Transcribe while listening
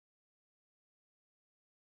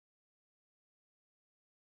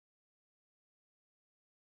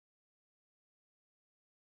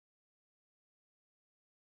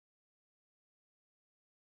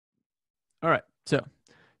All right. So,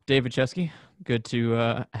 David Chesky, good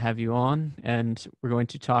to have you on. And we're going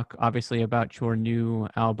to talk obviously about your new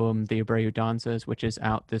album, The Abreu Danzas, which is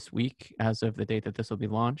out this week as of the date that this will be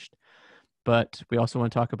launched. But we also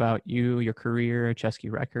want to talk about you, your career,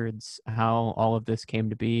 Chesky Records, how all of this came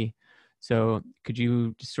to be. So, could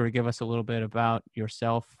you just sort of give us a little bit about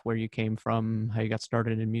yourself, where you came from, how you got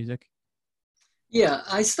started in music? Yeah,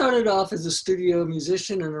 I started off as a studio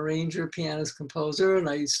musician and arranger, pianist, composer, and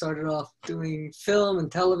I started off doing film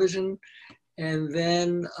and television. And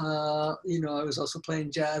then, I was also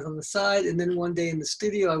playing jazz on the side. And then one day in the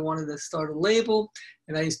studio, I wanted to start a label.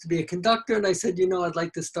 And I used to be a conductor. And I said, I'd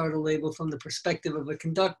like to start a label from the perspective of a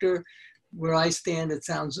conductor. Where I stand, it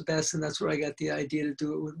sounds the best. And that's where I got the idea to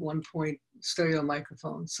do it with 1 point stereo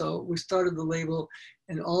microphone. So we started the label,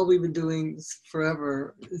 and all we've been doing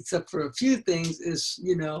forever, except for a few things, is,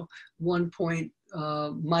 1 point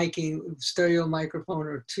miking, stereo microphone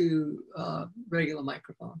or two regular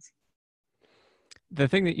microphones. The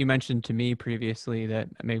thing that you mentioned to me previously that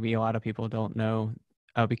maybe a lot of people don't know,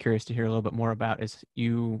 I'll be curious to hear a little bit more about, is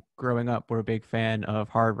you growing up were a big fan of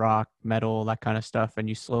hard rock, metal, that kind of stuff, and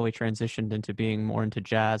you slowly transitioned into being more into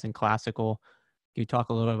jazz and classical. Can you talk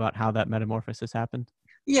a little bit about how that metamorphosis happened?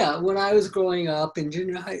 Yeah, when I was growing up in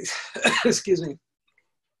junior high, excuse me,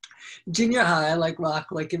 junior high, I like rock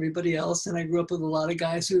like everybody else. And I grew up with a lot of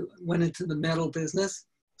guys who went into the metal business,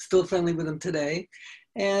 still friendly with them today.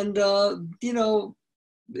 And,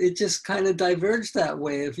 it just kind of diverged that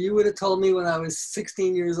way. If you would have told me when I was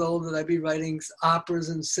 16 years old that I'd be writing operas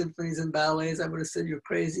and symphonies and ballets, I would have said you're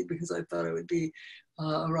crazy, because I thought I would be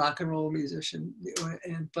a rock and roll musician.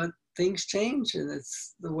 But things change, and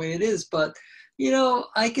it's the way it is. But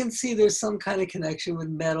I can see there's some kind of connection with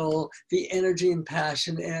metal, the energy and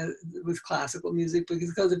passion, and with classical music,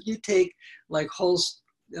 because if you take like whole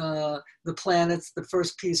the planets, the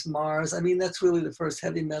first piece, Mars. I mean, that's really the first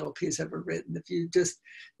heavy metal piece ever written. If you just,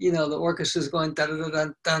 the orchestra's going dun dun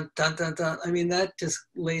dun dun dun dun dun. I mean, that just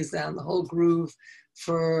lays down the whole groove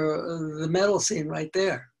for the metal scene right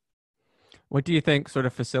there. What do you think sort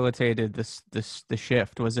of facilitated the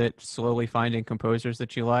shift? Was it slowly finding composers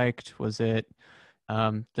that you liked? Was it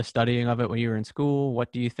the studying of it when you were in school?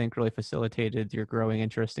 What do you think really facilitated your growing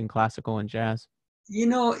interest in classical and jazz?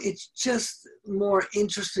 It's just more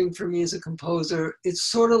interesting for me as a composer. It's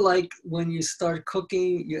sort of like when you start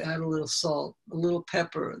cooking, you add a little salt, a little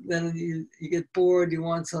pepper. Then you get bored, you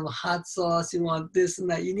want some hot sauce, you want this and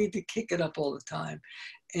that. You need to kick it up all the time.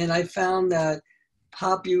 And I found that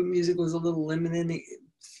pop music was a little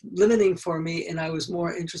limiting for me, and I was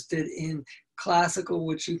more interested in classical,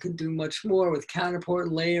 which you can do much more with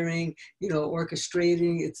counterpoint layering,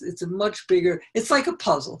 orchestrating. It's a much bigger, it's like a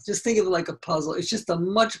puzzle. Just think of it like a puzzle. It's just a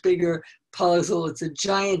much bigger puzzle. It's a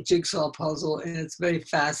giant jigsaw puzzle, and it's very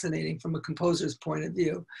fascinating from a composer's point of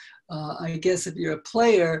view. I guess if you're a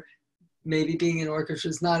player, maybe being in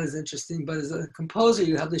orchestra is not as interesting, but as a composer,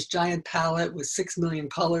 you have this giant palette with 6 million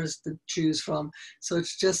colors to choose from. So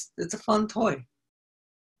it's a fun toy.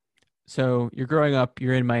 So you're growing up,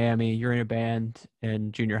 you're in Miami, you're in a band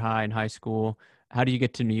in junior high and high school. How do you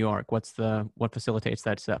get to New York? What facilitates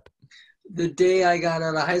that step? The day I got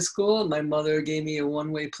out of high school, my mother gave me a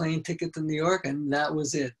one-way plane ticket to New York, and that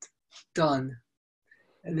was it. Done.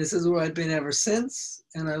 And this is where I've been ever since,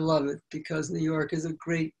 and I love it because New York is a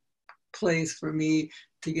great place for me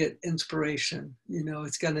to get inspiration.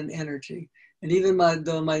 It's got an energy. And even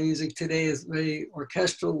though my music today is very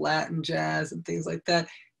orchestral, Latin jazz and things like that,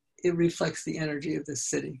 it reflects the energy of this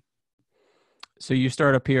city. So you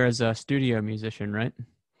start up here as a studio musician, right?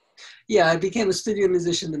 Yeah, I became a studio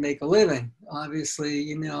musician to make a living.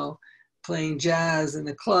 Obviously, playing jazz in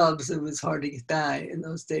the clubs, it was hard to get by in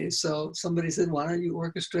those days. So somebody said, why don't you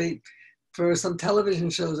orchestrate for some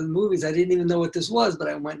television shows and movies? I didn't even know what this was, but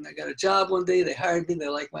I went and I got a job one day. They hired me. They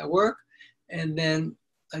liked my work. And then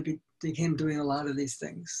I became doing a lot of these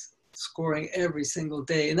things, scoring every single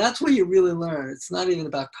day. And that's where you really learn. It's not even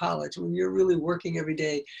about college. When you're really working every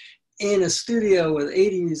day in a studio with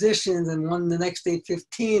 80 musicians, and the next day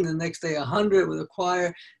 15, the next day 100 with a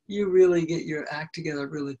choir, you really get your act together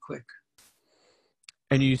really quick.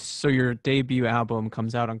 And so your debut album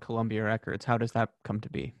comes out on Columbia Records. How does that come to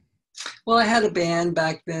be? Well, I had a band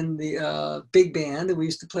back then, the big band, and we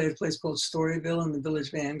used to play at a place called Storyville in the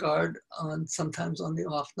Village Vanguard sometimes on the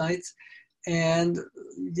off nights. And,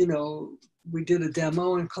 we did a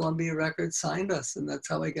demo, and Columbia Records signed us, and that's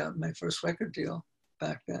how I got my first record deal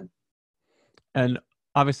back then. And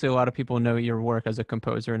obviously, a lot of people know your work as a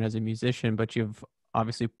composer and as a musician, but you've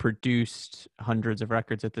obviously produced hundreds of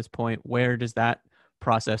records at this point. Where does that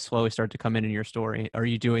process slowly start to come in your story? Are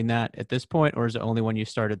you doing that at this point, or is it only when you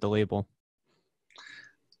started the label?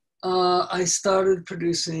 I started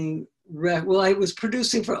producing, well, I was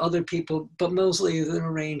producing for other people, but mostly as an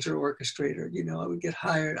arranger, orchestrator. You know, I would get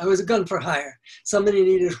hired. I was a gun for hire. Somebody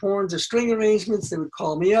needed horns or string arrangements, they would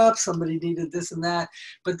call me up. Somebody needed this and that.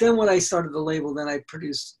 But then when I started the label, then I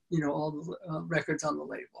produced, you know, all the records on the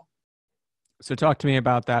label. So talk to me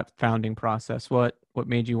about that founding process. What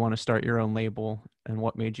made you want to start your own label, and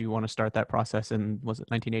what made you want to start that process in, was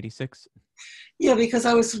it 1986? Yeah, because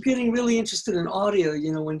I was getting really interested in audio,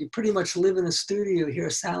 you know, when you pretty much live in a studio, you hear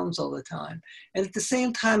sounds all the time. And at the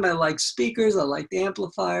same time, I liked speakers, I liked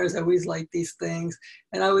amplifiers, I always liked these things.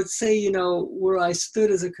 And I would say, you know, where I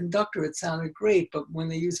stood as a conductor, it sounded great, but when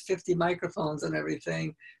they used 50 microphones and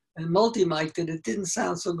everything and multi-mic'd it, it didn't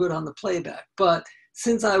sound so good on the playback. But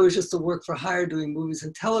since I was just a work for hire doing movies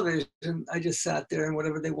and television, I just sat there and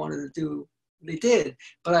whatever they wanted to do, they did.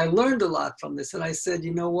 But I learned a lot from this. And I said,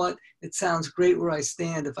 you know what? It sounds great where I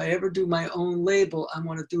stand. If I ever do my own label, I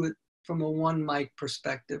want to do it from a one mic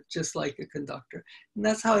perspective, just like a conductor. And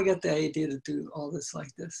that's how I got the idea to do all this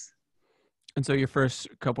like this. And so your first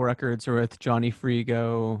couple records are with Johnny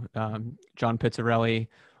Frigo, John Pizzarelli.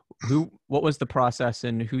 What was the process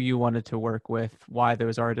and who you wanted to work with? Why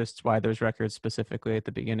those artists? Why those records specifically at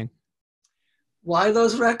the beginning? Why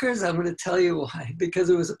those records? I'm going to tell you why. Because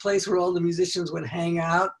it was a place where all the musicians would hang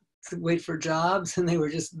out to wait for jobs, and they were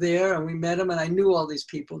just there, and we met them, and I knew all these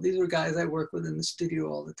people. These were guys I worked with in the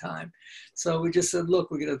studio all the time. So we just said,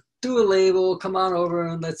 look, we're going to do a label. Come on over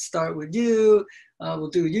and let's start with you. We'll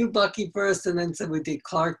do you, Bucky, first, and then so we did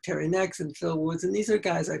Clark, Terry Nex, and Phil Woods, and these are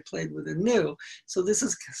guys I played with and knew. So this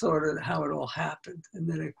is sort of how it all happened, and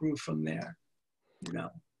then it grew from there, you know.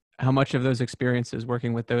 How much of those experiences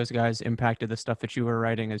working with those guys impacted the stuff that you were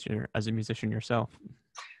writing as a musician yourself?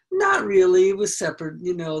 Not really. It was separate.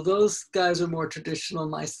 You know, those guys are more traditional.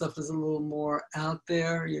 My stuff is a little more out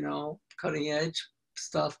there, you know, cutting edge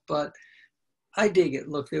stuff. But I dig it.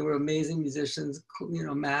 Look, they were amazing musicians, you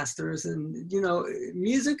know, masters. And, you know,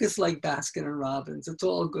 music is like Baskin and Robbins. It's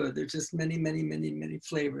all good. There's just many, many, many, many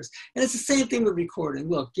flavors. And it's the same thing with recording.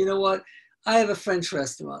 Look, you know what? I have a French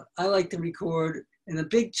restaurant. I like to record in a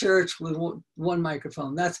big church with one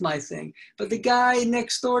microphone. That's my thing. But the guy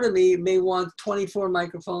next door to me may want 24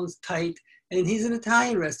 microphones tight, and he's an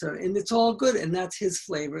Italian restaurant, and it's all good, and that's his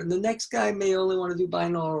flavor. And the next guy may only want to do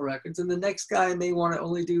binaural records, and the next guy may want to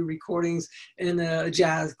only do recordings in a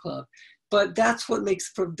jazz club. But that's what makes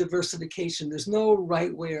for diversification. There's no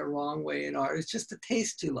right way or wrong way in art. It's just a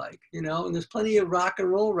taste you like, you know, and there's plenty of rock and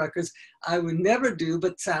roll records I would never do,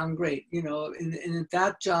 but sound great, you know, in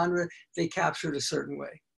that genre, they captured a certain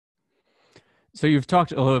way. So you've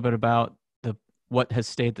talked a little bit about what has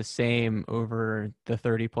stayed the same over the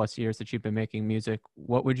 30 plus years that you've been making music.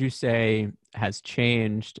 What would you say has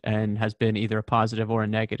changed and has been either a positive or a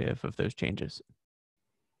negative of those changes?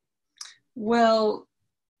 Well,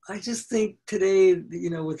 I just think today, you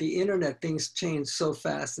know, with the internet, things change so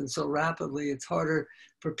fast and so rapidly. It's harder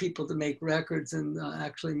for people to make records and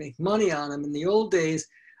actually make money on them. In the old days,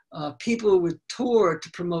 people would tour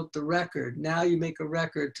to promote the record. Now you make a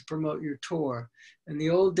record to promote your tour. In the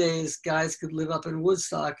old days, guys could live up in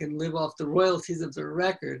Woodstock and live off the royalties of their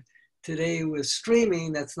record. Today with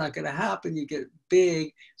streaming, that's not going to happen. You get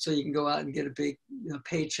big, so you can go out and get a big, you know,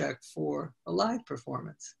 paycheck for a live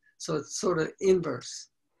performance. So it's sort of inverse.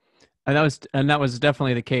 And that was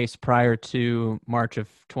definitely the case prior to March of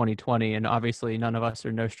 2020. And obviously none of us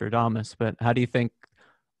are Nostradamus, but how do you think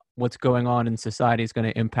what's going on in society is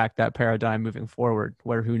going to impact that paradigm moving forward,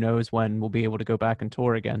 where who knows when we'll be able to go back and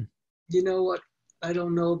tour again? You know what? I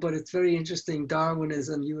don't know, but it's very interesting.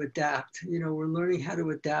 Darwinism, you adapt. You know, we're learning how to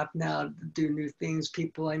adapt now to do new things.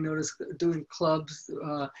 People I notice doing clubs,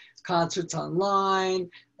 concerts online.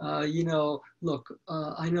 You know, look,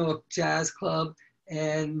 I know a jazz club,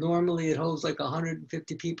 and normally it holds like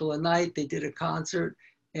 150 people a night. They did a concert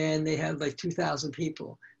and they had like 2,000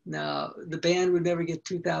 people. Now, the band would never get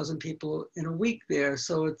 2,000 people in a week there,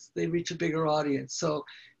 so they reach a bigger audience. So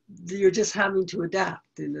you're just having to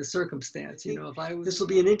adapt in the circumstance. You know, this will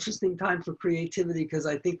be an interesting time for creativity, because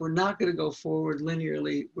I think we're not going to go forward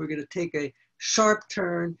linearly. We're going to take a sharp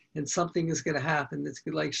turn and something is going to happen. It's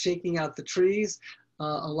like shaking out the trees.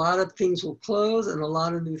 A lot of things will close and a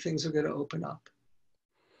lot of new things are going to open up.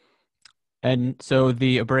 And so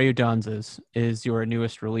the Abreu Danzas is your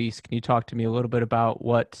newest release. Can you talk to me a little bit about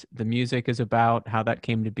what the music is about, how that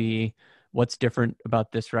came to be, what's different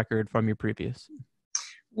about this record from your previous?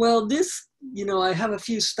 Well, this, you know, I have a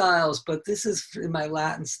few styles, but this is in my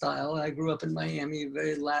Latin style. I grew up in Miami, a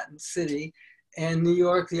very Latin city, and New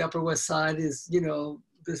York, the Upper West Side is, you know,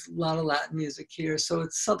 there's a lot of Latin music here. So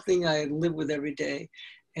it's something I live with every day.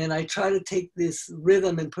 And I try to take this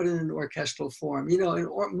rhythm and put it in orchestral form. You know,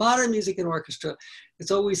 in modern music and orchestra,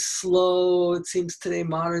 it's always slow. It seems today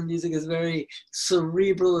modern music is very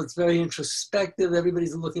cerebral. It's very introspective.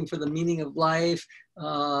 Everybody's looking for the meaning of life,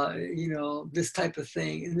 you know, this type of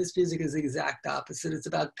thing. And this music is the exact opposite. It's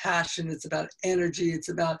about passion. It's about energy. It's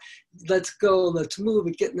about let's go, let's move,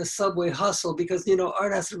 and get in the subway hustle, because, you know,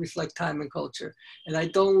 art has to reflect time and culture. And I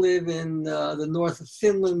don't live in the north of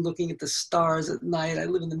Finland looking at the stars at night. I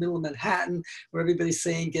live in the middle of Manhattan, where everybody's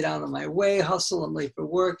saying, get out of my way, hustle, I'm late for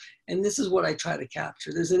work. And this is what I try to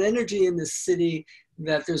capture. There's an energy in this city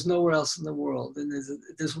that there's nowhere else in the world. And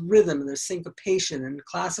there's rhythm and there's syncopation, and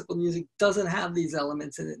classical music doesn't have these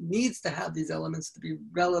elements, and it needs to have these elements to be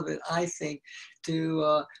relevant, I think,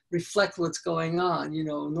 to reflect what's going on. You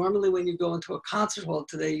know, normally when you go into a concert hall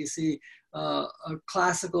today, you see a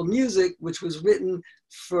classical music, which was written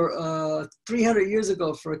for 300 years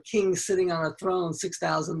ago for a king sitting on a throne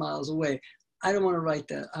 6,000 miles away. I don't want to write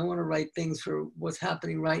that. I want to write things for what's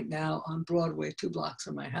happening right now on Broadway, 2 blocks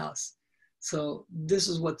from my house. So this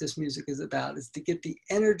is what this music is about, is to get the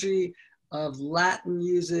energy of Latin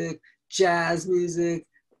music, jazz music,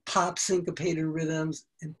 pop syncopated rhythms,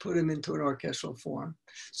 and put them into an orchestral form.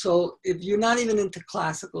 So if you're not even into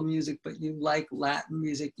classical music, but you like Latin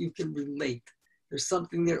music, you can relate. There's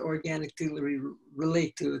something there organically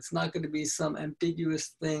relate to. It's not going to be some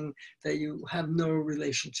ambiguous thing that you have no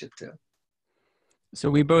relationship to. So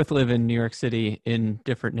we both live in New York City in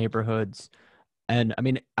different neighborhoods. And I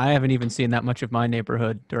mean, I haven't even seen that much of my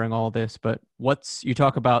neighborhood during all this, but you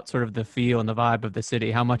talk about sort of the feel and the vibe of the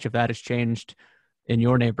city. How much of that has changed in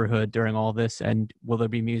your neighborhood during all this? And will there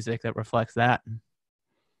be music that reflects that?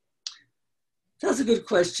 That's a good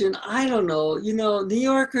question. I don't know. You know, New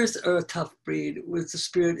Yorkers are a tough breed with the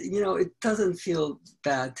spirit. You know, it doesn't feel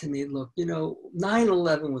bad to me. Look, you know,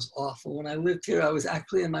 9/11 was awful. When I lived here, I was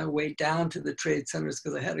actually on my way down to the trade centers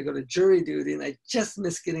because I had to go to jury duty, and I just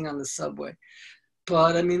missed getting on the subway.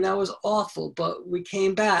 But I mean, that was awful, but we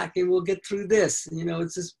came back, and we'll get through this. You know,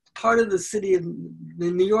 it's just part of the city of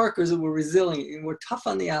the New Yorkers that we're resilient, and we're tough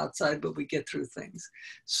on the outside, but we get through things.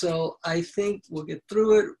 So I think we'll get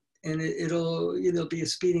through it, and it'll, you know, be a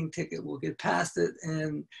speeding ticket. We'll get past it,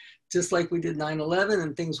 and just like we did 9/11,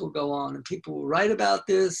 and things will go on, and people will write about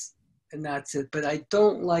this, and that's it. But I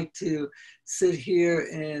don't like to sit here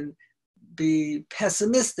and be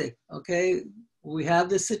pessimistic, okay? We have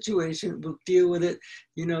this situation, we'll deal with it.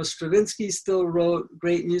 You know, Stravinsky still wrote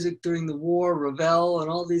great music during the war. Ravel and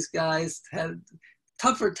all these guys had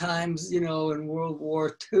tougher times, you know, in World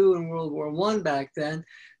War II and World War I back then.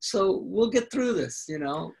 So we'll get through this, you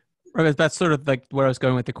know. Right, that's sort of like where I was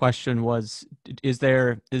going with the question was, is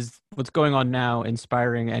what's going on now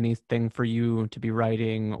inspiring anything for you to be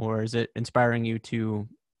writing, or is it inspiring you to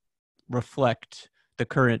reflect the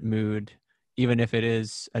current mood, even if it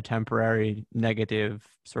is a temporary negative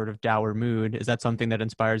sort of dour mood? Is that something that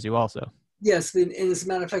inspires you also? Yes, and as a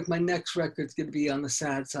matter of fact, my next record's going to be on the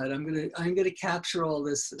sad side. I'm gonna capture all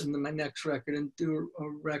this in my next record and do a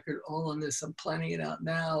record all on this. I'm planning it out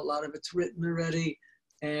now. A lot of it's written already,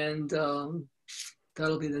 and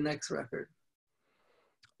that'll be the next record.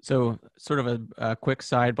 So sort of a quick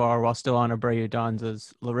sidebar, while still on Abreu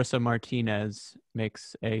Danzas, Larissa Martinez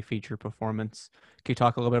makes a feature performance. Can you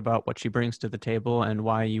talk a little bit about what she brings to the table and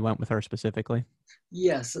why you went with her specifically?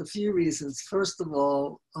 Yes, a few reasons. First of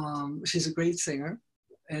all, she's a great singer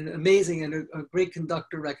and amazing, and a great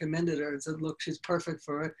conductor recommended her and said, look, she's perfect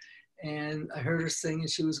for it. And I heard her sing and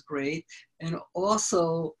she was great. And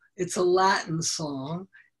also, it's a Latin song.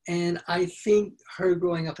 And I think her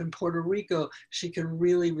growing up in Puerto Rico, she can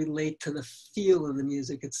really relate to the feel of the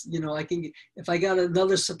music. It's, you know, if I got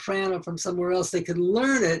another soprano from somewhere else, they could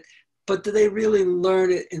learn it, but do they really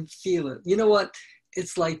learn it and feel it? You know what?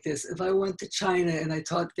 It's like this. If I went to China and I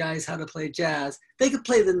taught guys how to play jazz, they could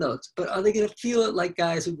play the notes, but are they going to feel it like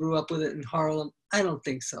guys who grew up with it in Harlem? I don't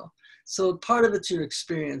think so. So part of it's your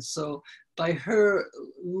experience. So by her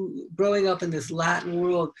growing up in this Latin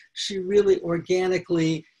world, she really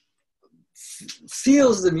organically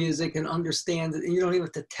feels the music and understands it, and you don't even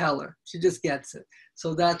have to tell her. She just gets it.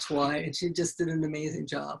 So that's why, and she just did an amazing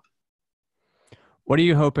job. What are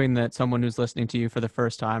you hoping that someone who's listening to you for the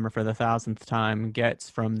first time or for the 1,000th time gets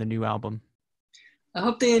from the new album? I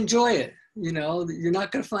hope they enjoy it. You know, you're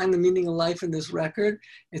not going to find the meaning of life in this record.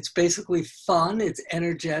 It's basically fun, it's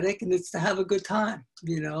energetic, and it's to have a good time.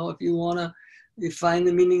 You know, if you find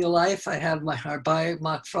the meaning of life, I have my Harbai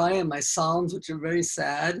Mach Frei and my Psalms, which are very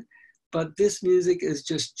sad. But this music is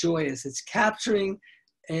just joyous. It's capturing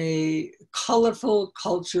a colorful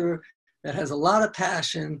culture that has a lot of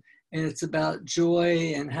passion, and it's about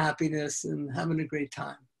joy and happiness and having a great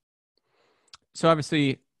time. So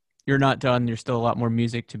obviously you're not done. There's still a lot more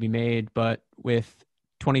music to be made, but with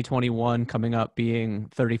 2021 coming up being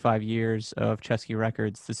 35 years of Chesky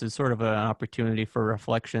Records, this is sort of an opportunity for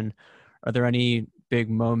reflection. Are there any big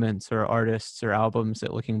moments or artists or albums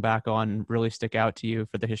that looking back on really stick out to you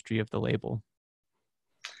for the history of the label?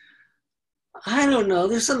 I don't know.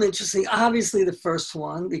 There's some interesting, obviously the first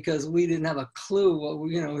one, because we didn't have a clue what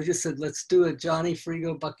we just said, let's do it. Johnny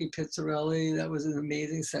Frigo, Bucky Pizzarelli. That was an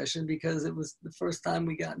amazing session because it was the first time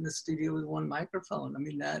we got in the studio with one microphone. I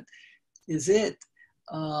mean, that is it.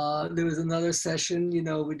 There was another session,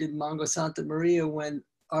 we did Mongo Santa Maria when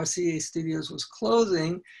RCA Studios was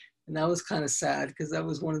closing. And that was kind of sad because that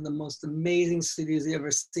was one of the most amazing studios you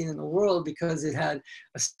ever seen in the world because it had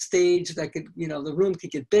a stage that could, the room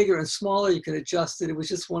could get bigger and smaller. You could adjust it. It was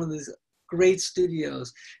just one of these great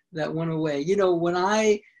studios that went away. When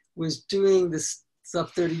I was doing this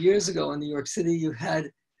stuff 30 years ago in New York City, you had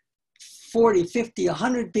 40, 50,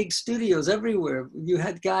 100 big studios everywhere. You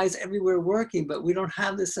had guys everywhere working, but we don't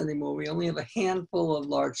have this anymore. We only have a handful of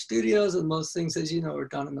large studios, and most things, as you know, are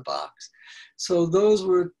done in the box. So those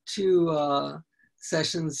were two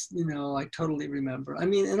sessions, I totally remember. I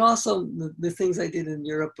mean, and also the things I did in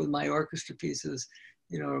Europe with my orchestra pieces,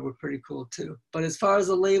 were pretty cool too. But as far as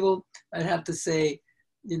the label, I'd have to say,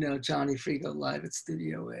 Johnny Frigo live at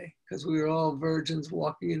Studio A, because we were all virgins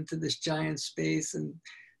walking into this giant space and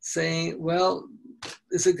saying, well,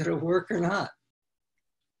 is it going to work or not?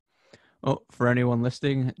 Well, for anyone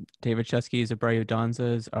listening, David Chesky's Abreu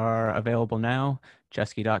Danzas are available now.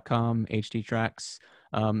 Chesky.com, HD tracks.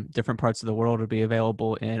 Different parts of the world will be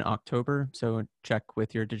available in October. So check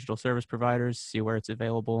with your digital service providers, see where it's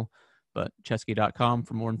available. But Chesky.com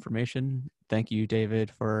for more information. Thank you, David,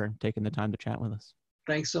 for taking the time to chat with us.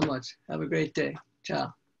 Thanks so much. Have a great day.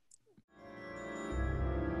 Ciao.